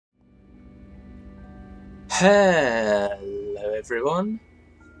Hello everyone,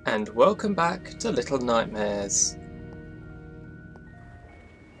 and welcome back to Little Nightmares.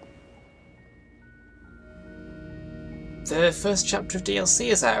 The first chapter of DLC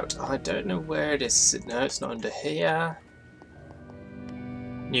is out. I don't know where it is. No, it's not under here.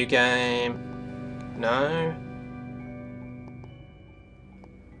 New game. No.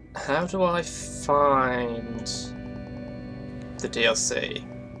 How do I find the DLC?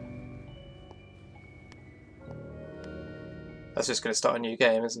 That's just going to start a new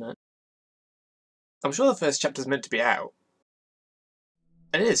game, isn't it? I'm sure the first chapter's meant to be out.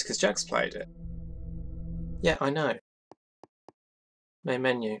 It is, because Jack's played it. Yeah, I know. Main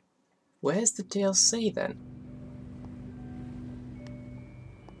menu. Where's the DLC then?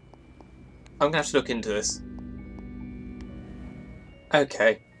 I'm going to have to look into this.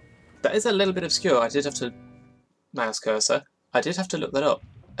 Okay. That is a little bit obscure. I did have to... Mouse cursor. I did have to look that up.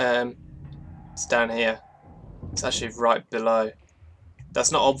 It's down here. It's actually right below.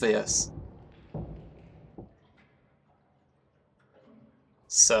 That's not obvious.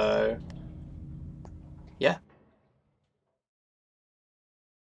 So... yeah.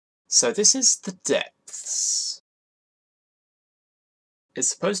 So this is the depths. It's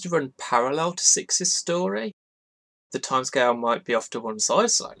supposed to run parallel to 6's story. The timescale might be off to one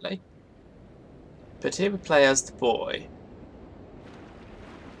side slightly. But here we play as the boy.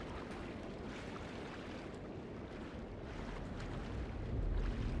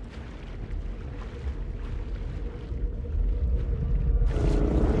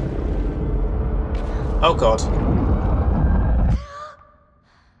 Oh god.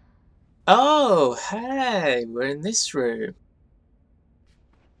 Oh, hey, we're in this room.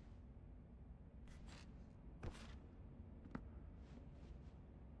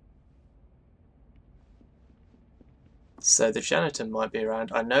 So the janitor might be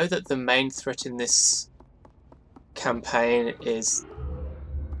around. I know that the main threat in this campaign is...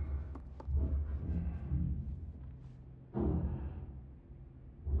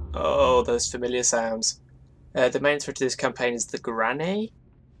 oh, those familiar sounds. The main threat of this campaign is the granny.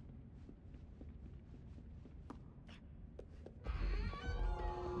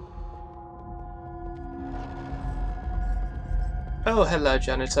 Oh, hello,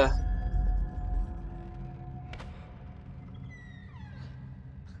 janitor.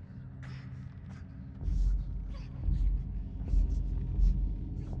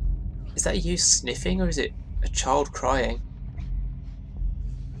 Is that you sniffing, or is it a child crying?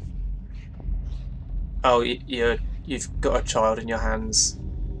 Oh, you've got a child in your hands.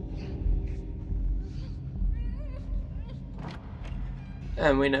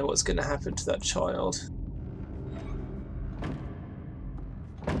 And we know what's going to happen to that child.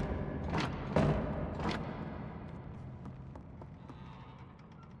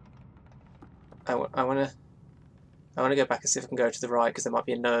 I want to go back and see if I can go to the right, because there might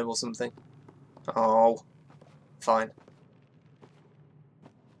be a gnome or something. Oh, fine.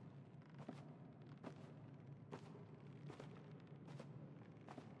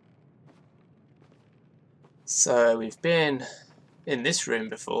 So we've been in this room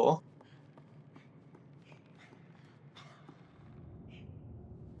before,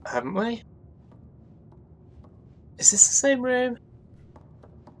 haven't we? Is this the same room?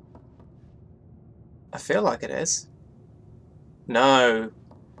 I feel like it is. No,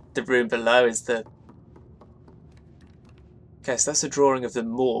 the room below is the... okay, so that's a drawing of the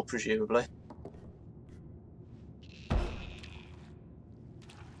moor, presumably.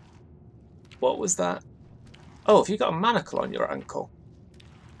 What was that? Oh, have you got a manacle on your ankle?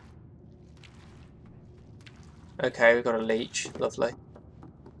 Okay, we've got a leech. Lovely.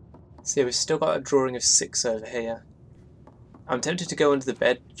 See, we've still got a drawing of 6 over here. I'm tempted to go under the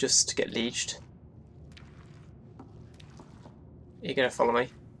bed just to get leeched. Are you going to follow me?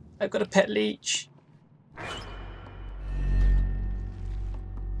 I've got a pet leech. Are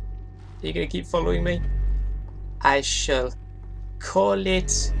you going to keep following me? I shall call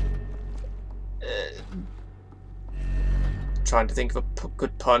it... trying to think of a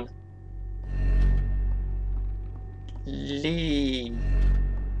good pun. Leech.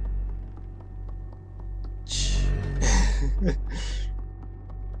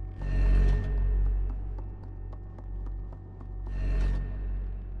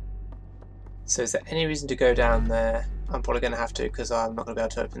 So is there any reason to go down there? I'm probably going to have to, because I'm not going to be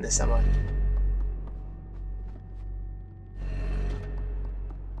able to open this, am I?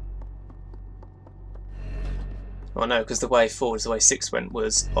 Well, no, because the way forwards, the way 6 went,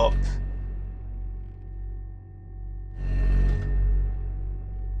 was up.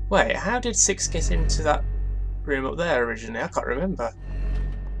 Wait, how did 6 get into that room up there originally? I can't remember.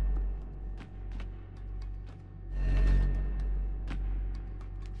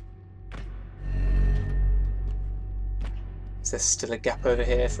 Is there still a gap over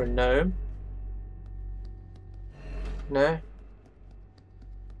here for a gnome? No?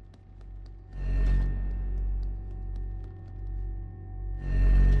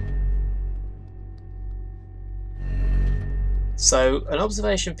 So, an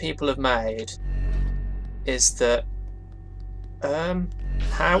observation people have made is that,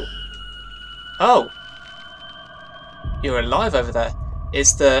 how... Oh! You're alive over there.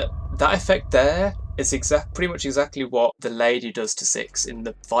 Is that effect there is pretty much exactly what the lady does to Six in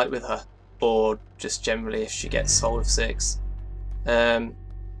the fight with her, or just generally if she gets hold of Six. That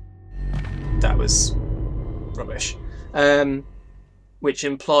was rubbish. Which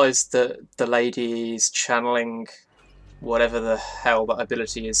implies that the lady is channeling whatever the hell that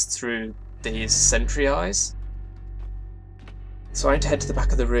ability is through these sentry eyes. So I need to head to the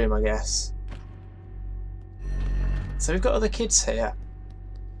back of the room, I guess. So we've got other kids here.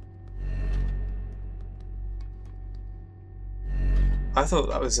 I thought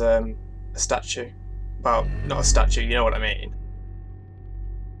that was a statue. Well, not a statue, you know what I mean.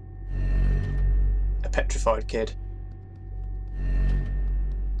 A petrified kid.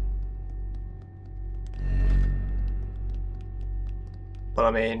 Well,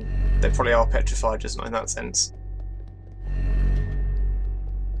 I mean, they probably are petrified, just not in that sense.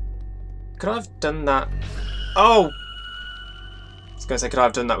 Could I have done that? Oh! I was going to say, could I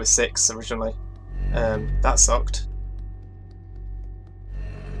have done that with Six originally? That sucked.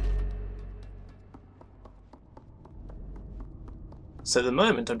 So at the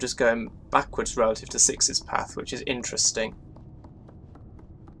moment I'm just going backwards relative to Six's path, which is interesting.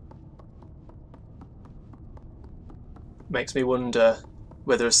 Makes me wonder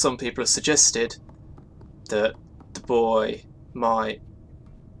whether, as some people have suggested, that the boy might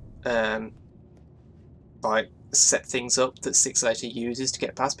like set things up that Six later uses to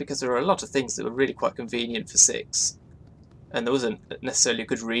get past, because there are a lot of things that were really quite convenient for Six, and there wasn't necessarily a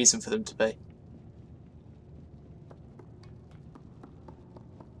good reason for them to be.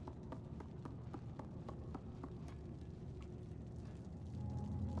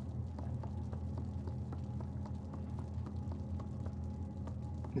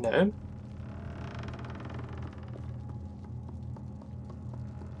 No.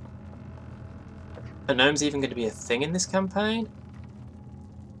 A gnome's even going to be a thing in this campaign?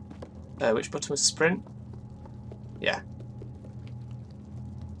 Which button was sprint? Yeah.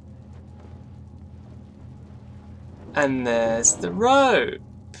 And there's the rope.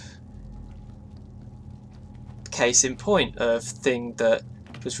 Case in point of thing that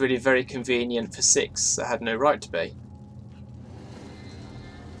was really very convenient for Six that had no right to be.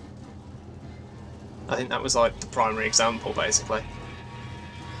 I think that was like the primary example, basically.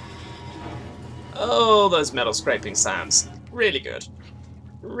 Oh, those metal scraping sounds. Really good.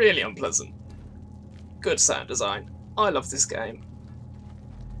 Really unpleasant. Good sound design. I love this game.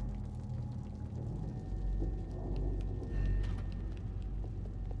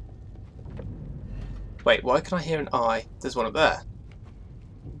 Wait, why can I hear an eye? There's one up there.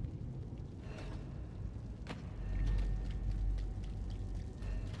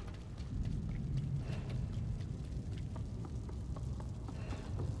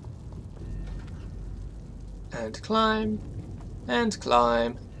 And climb. And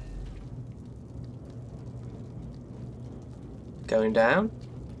climb. Going down.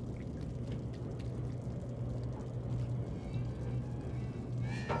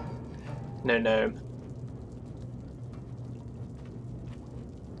 No gnome.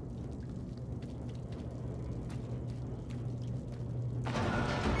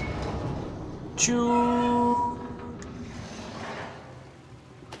 Choo.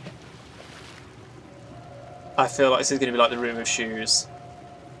 I feel like this is going to be like the Room of Shoes.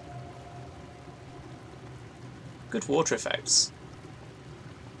 Good water effects.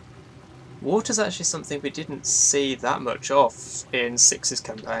 Water's actually something we didn't see that much of in Six's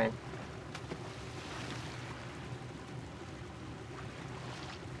campaign.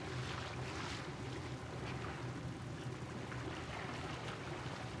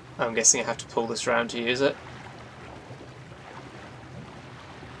 I'm guessing I have to pull this round to use it.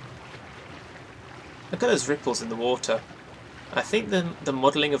 Look at those ripples in the water. I think the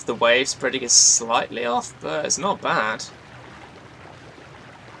modelling of the wave spreading is slightly off, but it's not bad.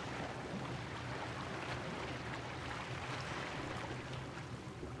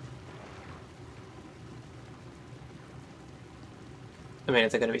 I mean, are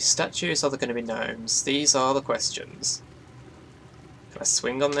there going to be statues or are there going to be gnomes? These are the questions. Can I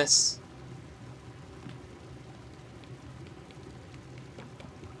swing on this?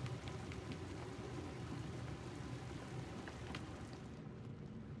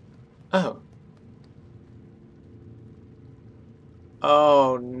 Oh.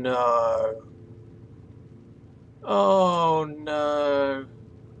 Oh no. Oh no.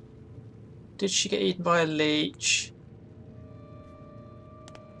 Did she get eaten by a leech?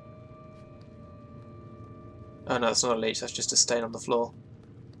 Oh no, it's not a leech, that's just a stain on the floor.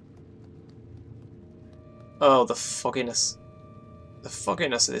 Oh, the fogginess. The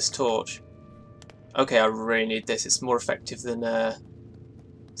fogginess of this torch. Okay, I really need this. It's more effective than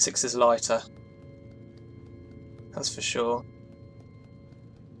Six's lighter. That's for sure.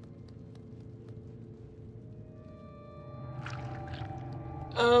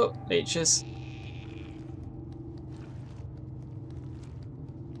 Oh, leeches.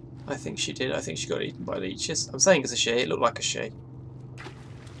 I think she did. I think she got eaten by leeches. I'm saying it's a she. It looked like a she.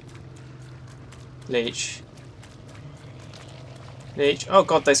 Leech. Leech. Oh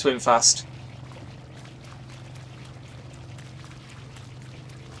god, they swim fast.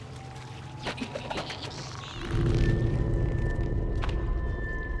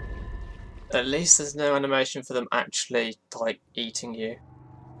 At least there's no animation for them actually, like, eating you.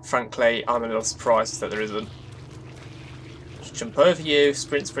 Frankly, I'm a little surprised that there isn't. Just jump over you.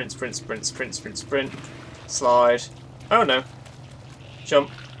 Sprint, sprint, sprint, sprint, sprint, sprint, sprint. Slide. Oh no. Jump.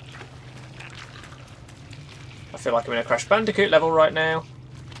 I feel like I'm in a Crash Bandicoot level right now.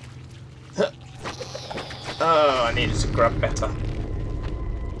 Oh, I needed to grab better.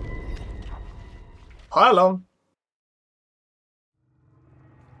 Pile on.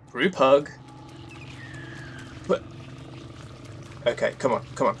 Group hug. Okay, come on,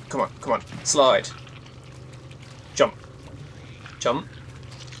 come on, come on, come on. Slide. Jump. Jump.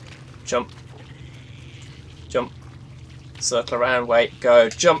 Jump. Jump. Circle around, wait, go.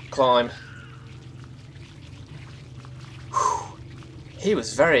 Jump, climb. Whew. He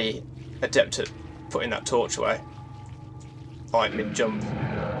was very adept at putting that torch away. Like mid-jump.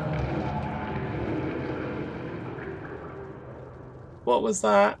 What was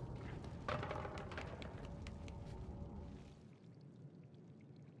that?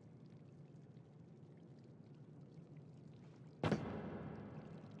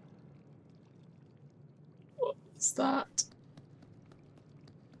 What was that?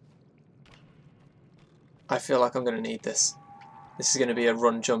 I feel like I'm going to need this. This is going to be a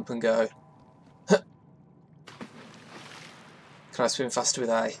run, jump and go. Can I swim faster with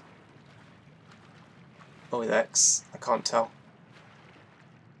A? Or with X? I can't tell.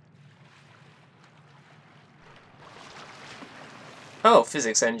 Oh,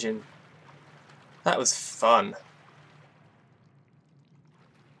 physics engine. That was fun.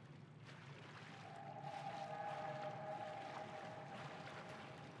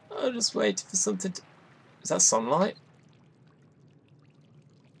 I'm just waiting for something to... Is that sunlight?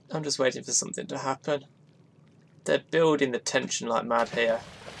 I'm just waiting for something to happen. They're building the tension like mad here.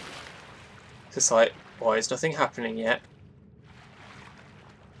 It's like, why is nothing happening yet?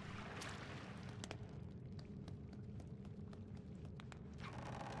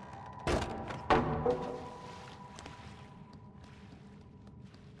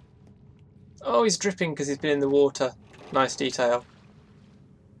 Oh, he's dripping because he's been in the water. Nice detail.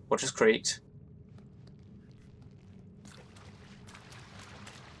 Or just creaked.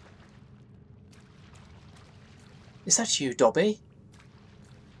 Is that you, Dobby?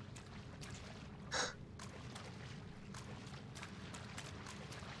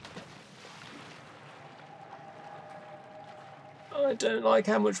 I don't like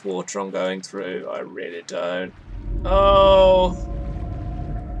how much water I'm going through. I really don't. Oh.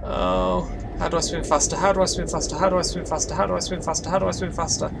 Oh. How do I swim faster? How do I swim faster? How do I swim faster? How do I swim faster? How do I swim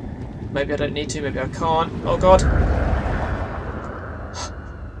faster? Maybe I don't need to. Maybe I can't. Oh god.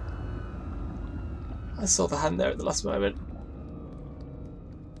 I saw the hand there at the last moment.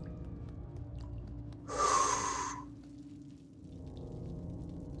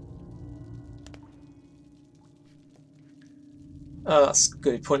 Oh, that's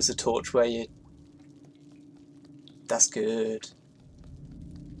good. He points the torch where you... That's good.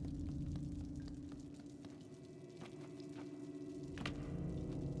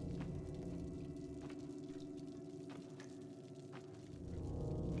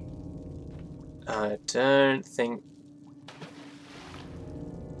 I don't think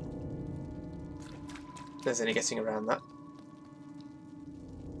there's any getting around that.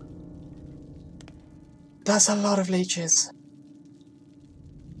 That's a lot of leeches.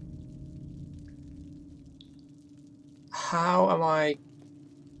 How am I...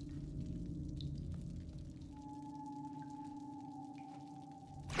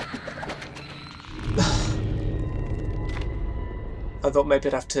 I thought maybe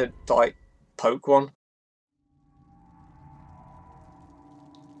I'd have to, like, poke one.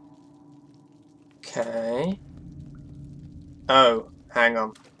 Okay. Oh. Hang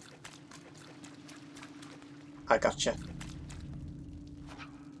on. I gotcha.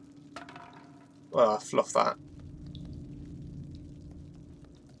 Well, I fluffed that.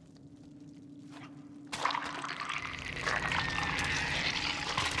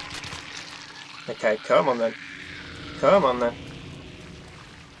 Okay, come on then. Come on then.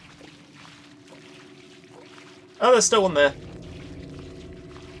 Oh, there's still one there.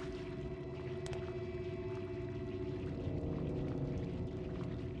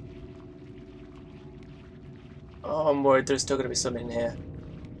 Oh, I'm worried there's still going to be some in here.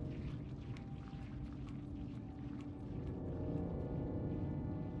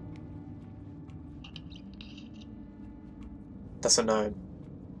 That's a gnome.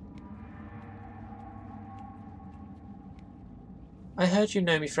 I heard you,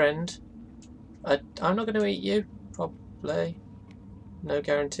 gnomey friend. I'm not going to eat you. Probably. No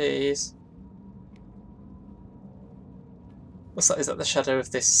guarantees. What's that? Is that the shadow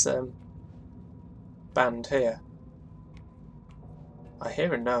of this band here? I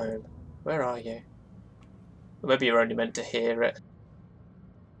hear a gnome. Where are you? Or maybe you're only meant to hear it.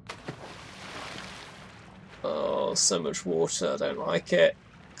 Oh, so much water. I don't like it.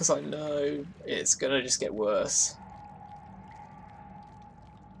 Because I know it's going to just get worse.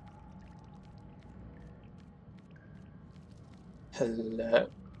 Hello?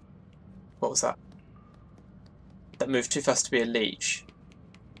 What was that? That moved too fast to be a leech.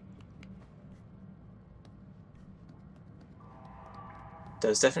 There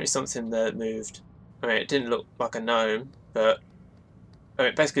was definitely something there that moved. I mean, it didn't look like a gnome, but... I mean,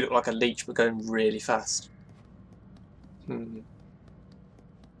 it basically looked like a leech, but going really fast.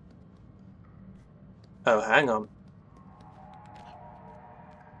 Oh, hang on.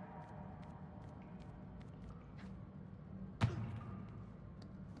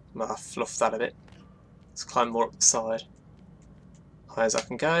 I'll fluff that a bit. Let's climb more up the side. High as I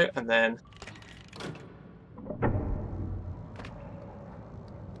can go, and then...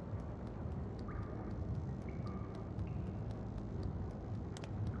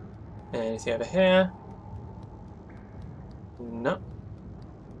 Anything over here? No.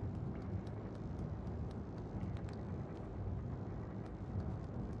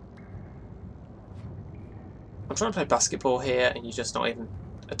 I'm trying to play basketball here, and you're just not even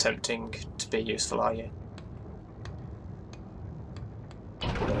attempting to be useful, are you?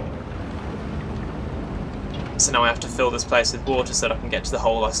 So now I have to fill this place with water so that I can get to the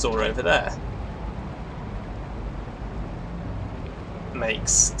hole I saw over there.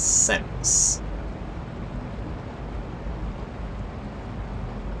 Makes sense.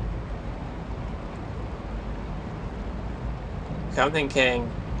 Okay, I'm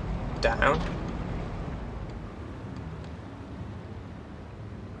thinking down.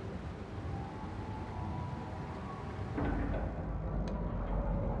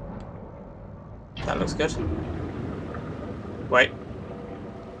 That looks good. Wait.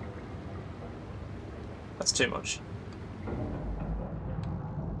 That's too much.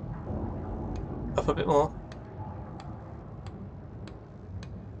 Up a bit more.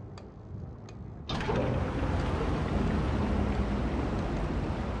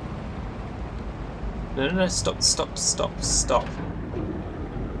 No, no, no, stop, stop, stop, stop.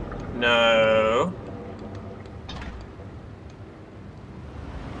 No.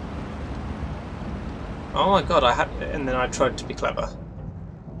 Oh my god, I had... and then I tried to be clever.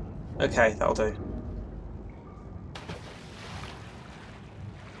 Okay, that'll do.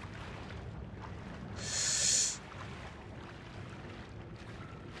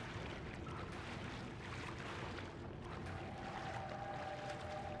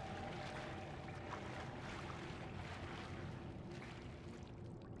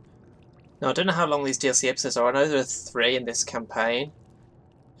 Now, I don't know how long these DLC episodes are. I know there are 3 in this campaign.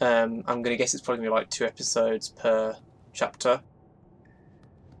 I'm going to guess it's probably going to be like 2 episodes per chapter.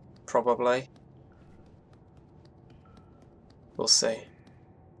 Probably. We'll see.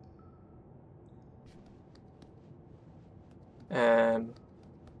 Am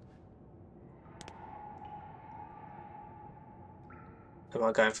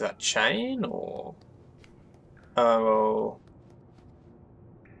I going for that chain, or... Oh...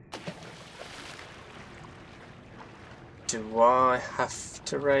 Do I have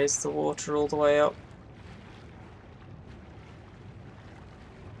to raise the water all the way up?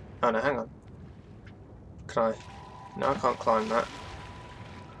 Oh no, hang on. Can I? No, I can't climb that.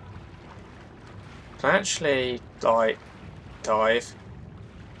 Can I actually, like, dive?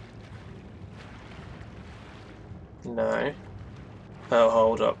 No. Oh,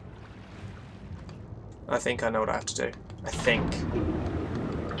 hold up. I think I know what I have to do. I think.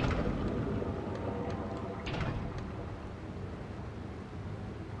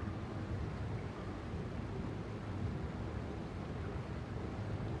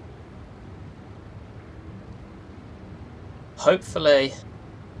 Hopefully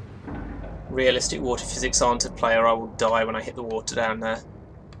realistic water physics aren't at play, or I will die when I hit the water down there.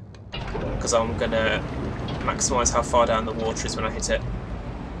 Because I'm going to maximise how far down the water is when I hit it.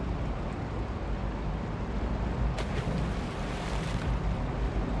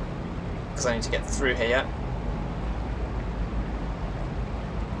 Because I need to get through here.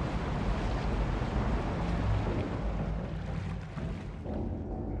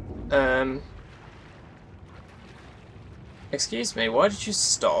 Excuse me, why did you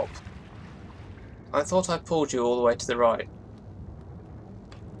stop? I thought I pulled you all the way to the right.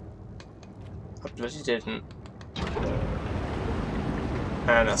 I bloody didn't.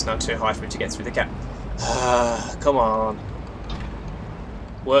 And that's now too high for me to get through the gap. Come on.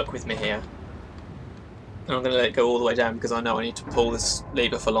 Work with me here. And I'm going to let it go all the way down because I know I need to pull this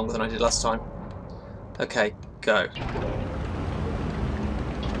lever for longer than I did last time. Okay, go.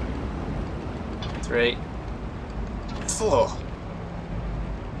 3, 4.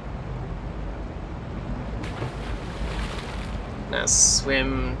 Now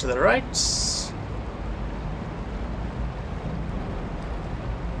swim to the right.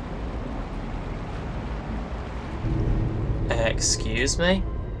 Excuse me?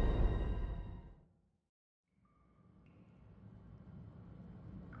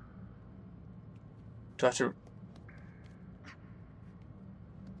 Do I have to...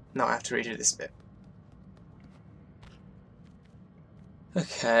 No, I have to redo this bit.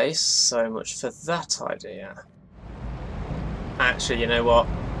 Okay, so much for that idea. Actually, you know what?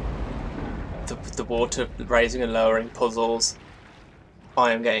 The water raising and lowering puzzles,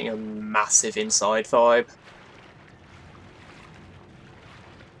 I am getting a massive inside vibe.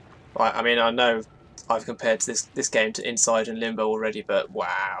 Right, I mean, I know I've compared to this game to Inside and Limbo already, but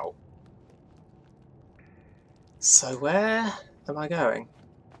wow. So where am I going?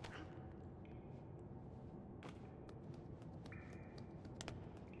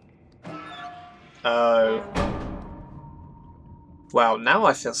 Oh. Wow, now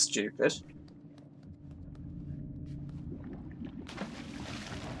I feel stupid.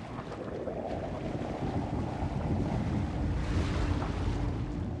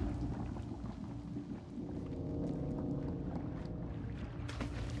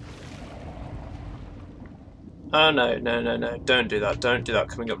 Oh no, no, no, no, don't do that, don't do that,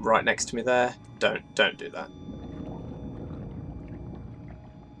 coming up right next to me there. Don't do that.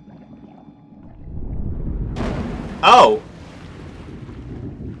 Oh!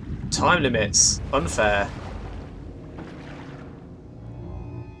 Time limits. Unfair.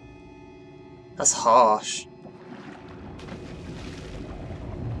 That's harsh.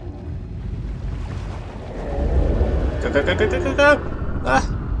 Go, go, go, go, go, go, go!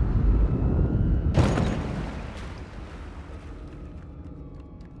 Ah!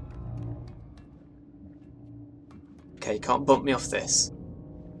 Okay, you can't bump me off this.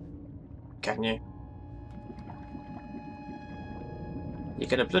 Can you? You're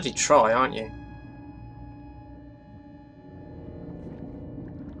gonna bloody try, aren't you?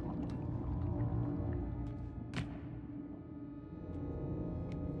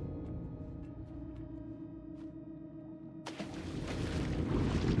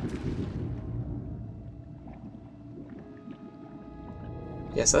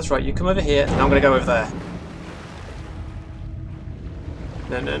 Yes, that's right, you come over here, and I'm gonna go over there.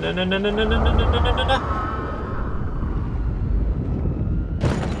 No, no, no, no, no, no, no, no, no, no, no, no, no.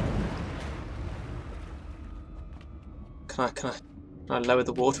 Can I lower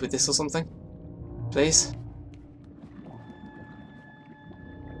the water with this or something? Please?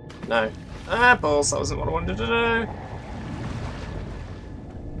 No. Ah, balls, that wasn't what I wanted to do.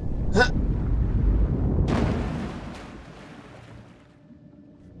 Huh.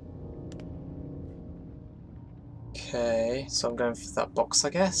 Okay, so I'm going for that box, I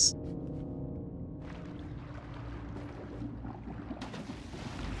guess.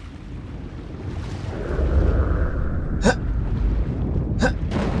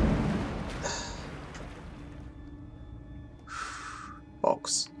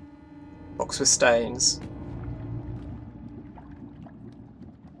 Box. Box with stains.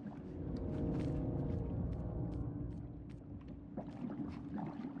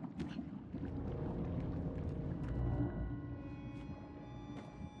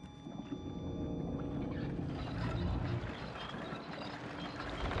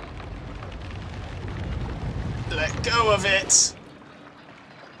 Let go of it!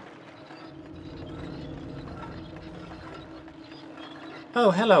 Oh,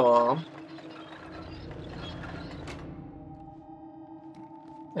 hello, arm.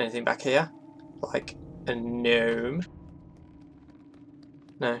 Anything back here? Like a gnome?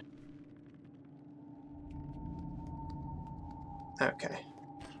 No. Okay.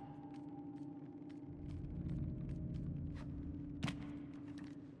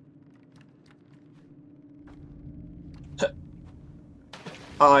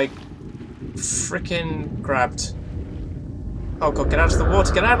 I frickin' grabbed. Oh god, get out of the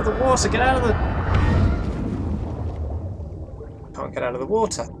water, get out of the water, get out of the... Can't get out of the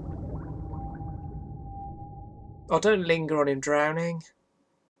water. Oh, don't linger on him drowning.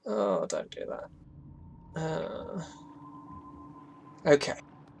 Oh, don't do that. Okay.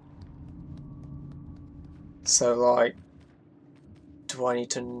 So, like, do I need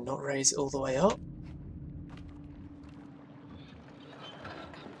to not raise it all the way up?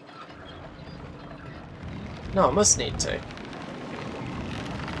 No, I must need to.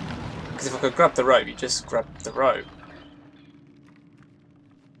 Because if I could grab the rope, you just grab the rope.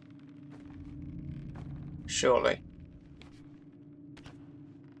 Surely.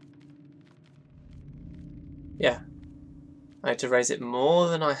 Yeah. I need to raise it more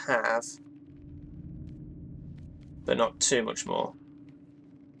than I have. But not too much more.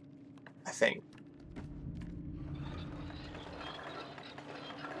 I think.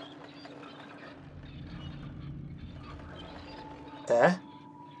 There.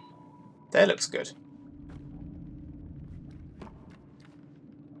 There looks good.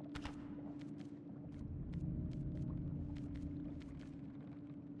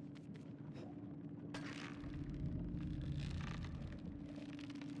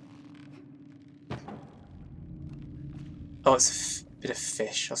 Oh, it's a bit of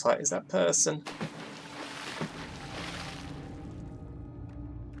fish. I was like, is that person?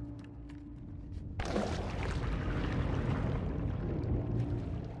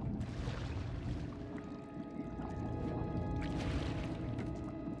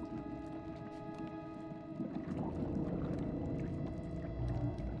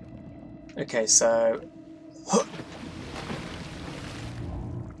 Okay, so...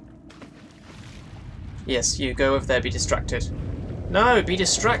 Yes, you go over there, be distracted. No, be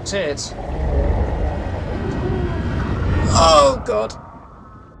distracted! Oh, God!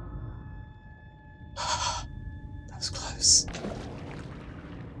 That was close.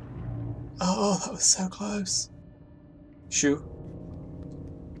 Oh, that was so close. Shoo.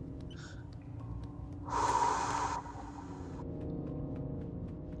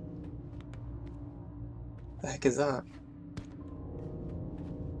 The heck is that?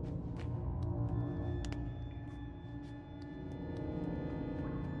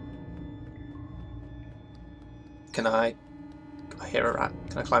 Can I hear a rat.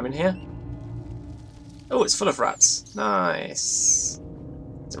 Can I climb in here? Oh, it's full of rats. Nice.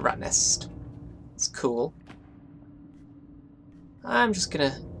 It's a rat nest. It's cool. I'm just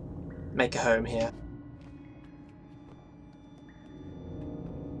gonna make a home here.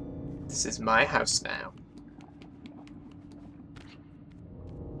 This is my house now.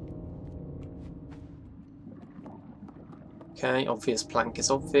 Okay, obvious plank is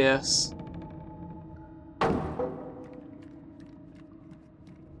obvious.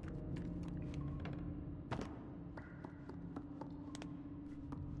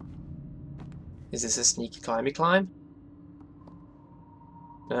 Is this a sneaky climby climb?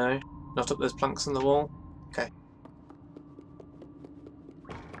 No, not up those planks on the wall. Okay.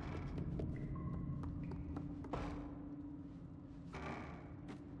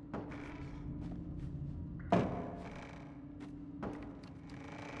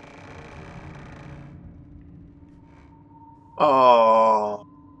 Oh,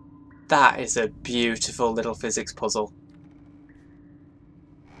 that is a beautiful little physics puzzle.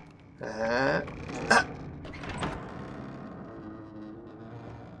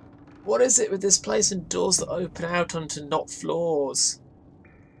 What is it with this place and doors that open out onto not floors?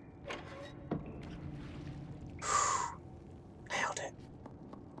 Nailed it.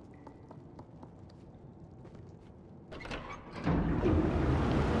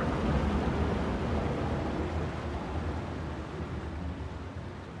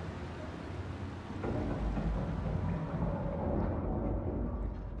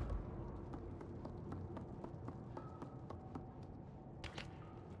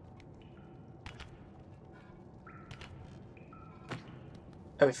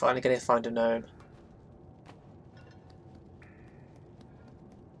 Are we finally going to find a gnome?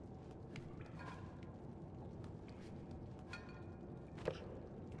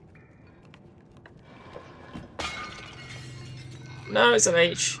 No, it's an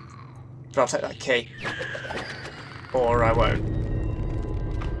H. But I'll take that key. Or I won't.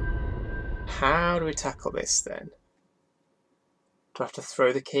 How do we tackle this then? Do I have to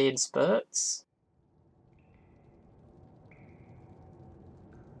throw the key in spurts?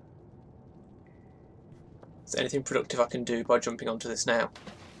 Is there anything productive I can do by jumping onto this now?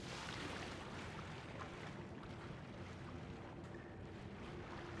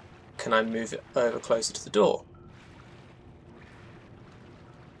 Can I move it over closer to the door?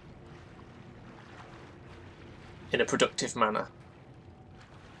 In a productive manner?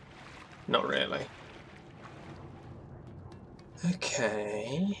 Not really.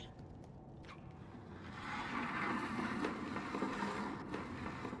 Okay.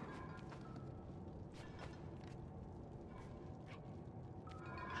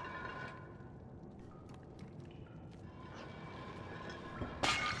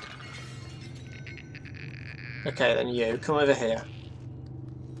 Okay, then you, come over here.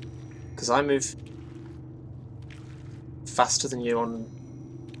 Because I move faster than you on...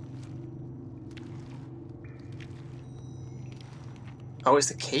 Oh, it's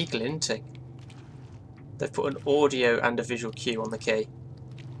the key glinting. They've put an audio and a visual cue on the key.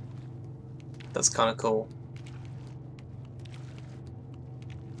 That's kind of cool.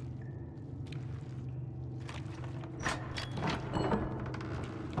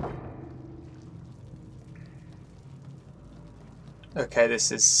 Okay,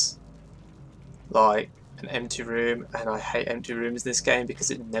 this is like an empty room, and I hate empty rooms in this game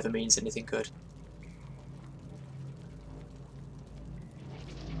because it never means anything good.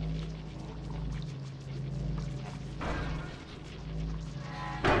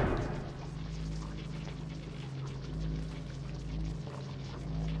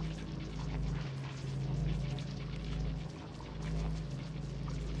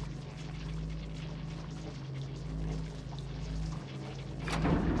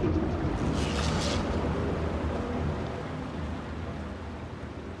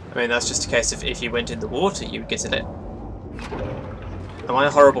 I mean, that's just a case of if you went in the water, you would get it. Am I a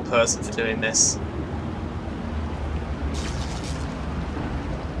horrible person for doing this?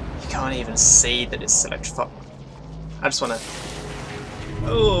 You can't even see that it's electrified. I just want to...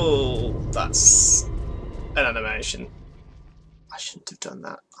 Oh, that's an animation. I shouldn't have done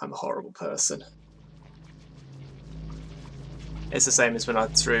that. I'm a horrible person. It's the same as when I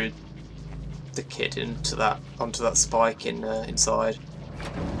threw the kid onto that spike inside.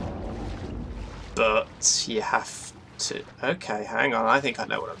 But you have to... Okay, hang on. I think I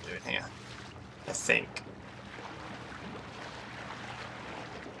know what I'm doing here. I think.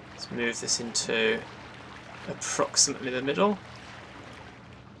 Let's move this into approximately the middle.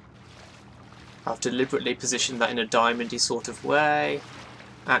 I've deliberately positioned that in a diamondy sort of way.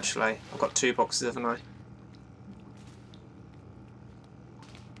 Actually, I've got two boxes, haven't I?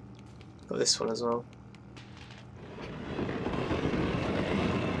 Got this one as well.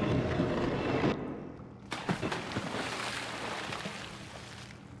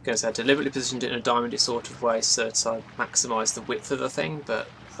 Because I deliberately positioned it in a diamondy sort of way so that I maximise the width of the thing, but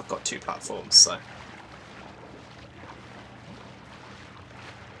I've got two platforms, so... I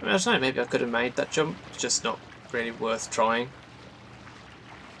mean, I don't know, maybe I could have made that jump, it's just not really worth trying.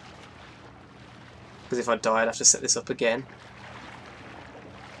 Because if I die, I'd have to set this up again.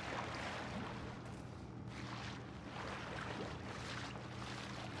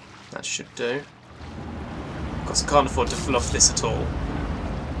 That should do. Of course, I can't afford to fluff this at all.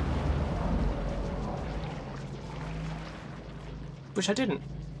 Which I didn't.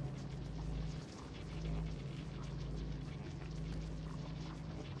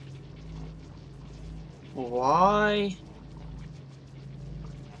 Why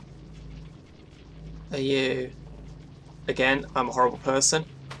are you... Again, I'm a horrible person.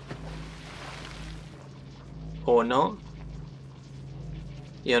 Or not.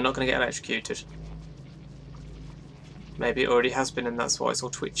 You're not going to get electrocuted. Maybe it already has been and that's why it's all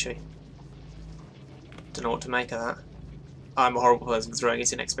twitchy. Don't know what to make of that. I'm a horrible person throwing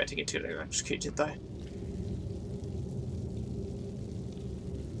it and expecting it to get electrocuted though.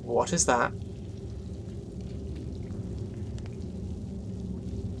 What is that?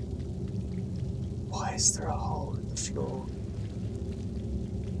 Why is there a hole in the floor?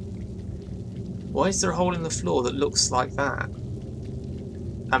 Why is there a hole in the floor that looks like that?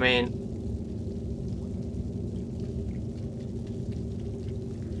 I mean...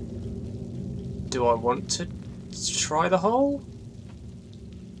 Do I want to try the hole?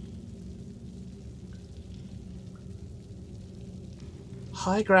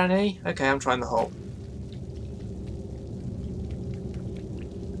 Hi, Granny. Okay, I'm trying the hole.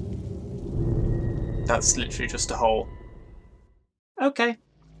 That's literally just a hole. Okay.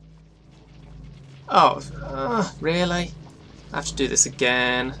 Oh, really? I have to do this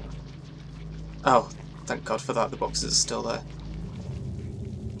again. Oh, thank God for that. The boxes are still there.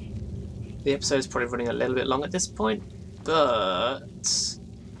 The episode's probably running a little bit long at this point, but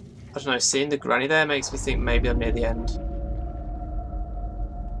I don't know, seeing the granny there makes me think maybe I'm near the end.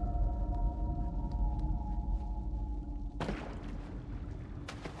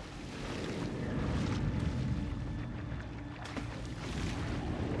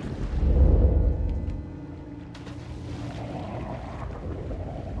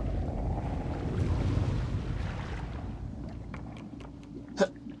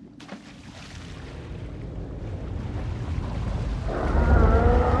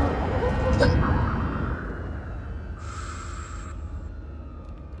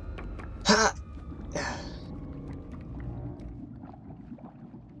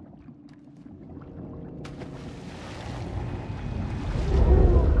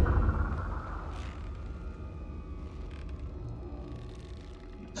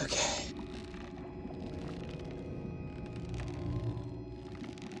 Okay.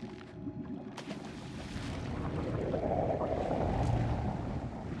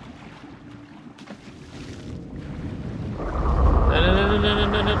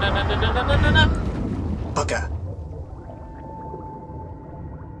 No. Bugger.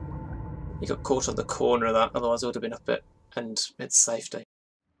 You got caught on the corner of that, otherwise I would have been up it and it's safety.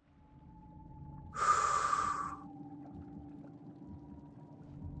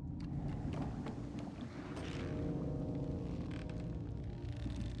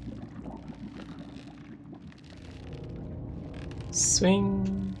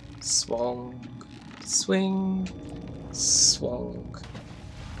 Swing, swong, swing, swong.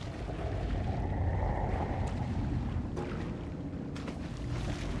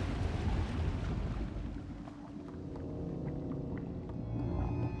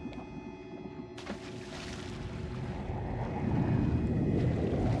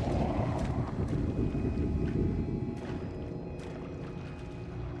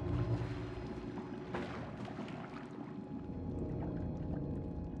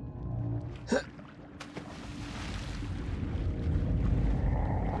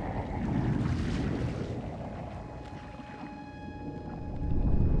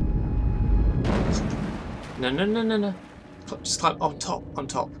 No. Just climb on top, on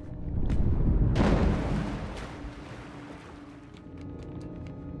top.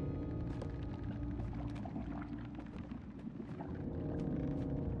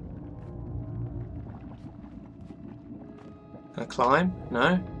 Can I climb?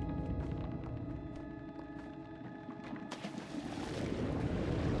 No?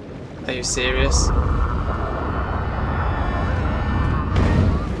 Are you serious?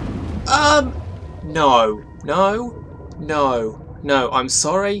 No, I'm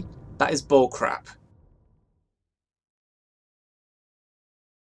sorry. That is bullcrap.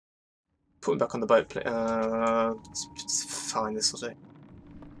 Put him back on the boat, please. It's fine, this will do.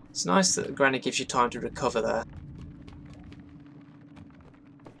 It's nice that Granny gives you time to recover there.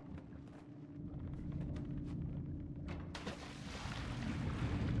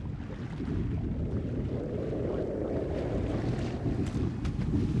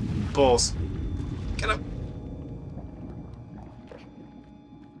 Balls. Get up.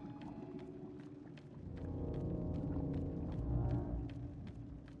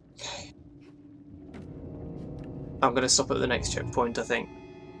 Okay. I'm going to stop at the next checkpoint, I think.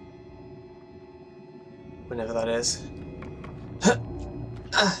 Whenever that is.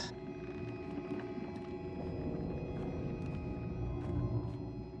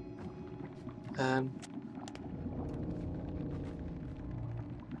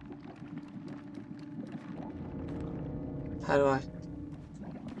 How do I?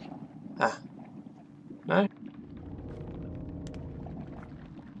 Ah. No?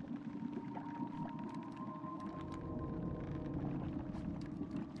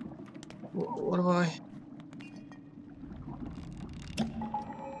 What do I?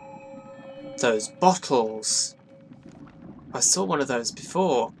 Those bottles! I saw one of those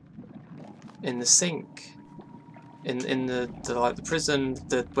before. In the sink. In the like the prison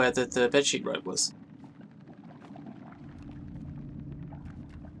where the bedsheet robe was.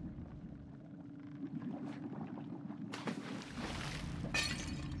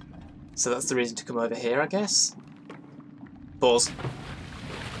 So that's the reason to come over here, I guess. Balls.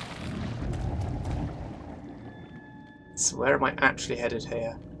 So where am I actually headed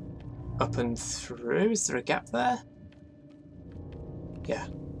here? Up and through? Is there a gap there? Yeah.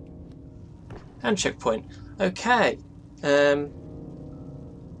 And checkpoint. Okay. Got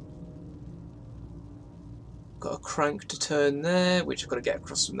a crank to turn there, which I've got to get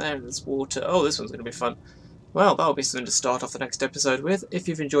across from there, and there's water. Oh, this one's going to be fun. Well, that'll be something to start off the next episode with. If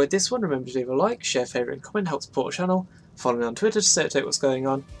you've enjoyed this one, remember to leave a like, share, favourite and comment, help support the channel. Follow me on Twitter to stay up to date what's going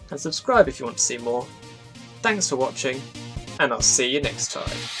on, and subscribe if you want to see more. Thanks for watching, and I'll see you next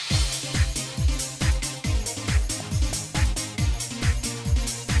time.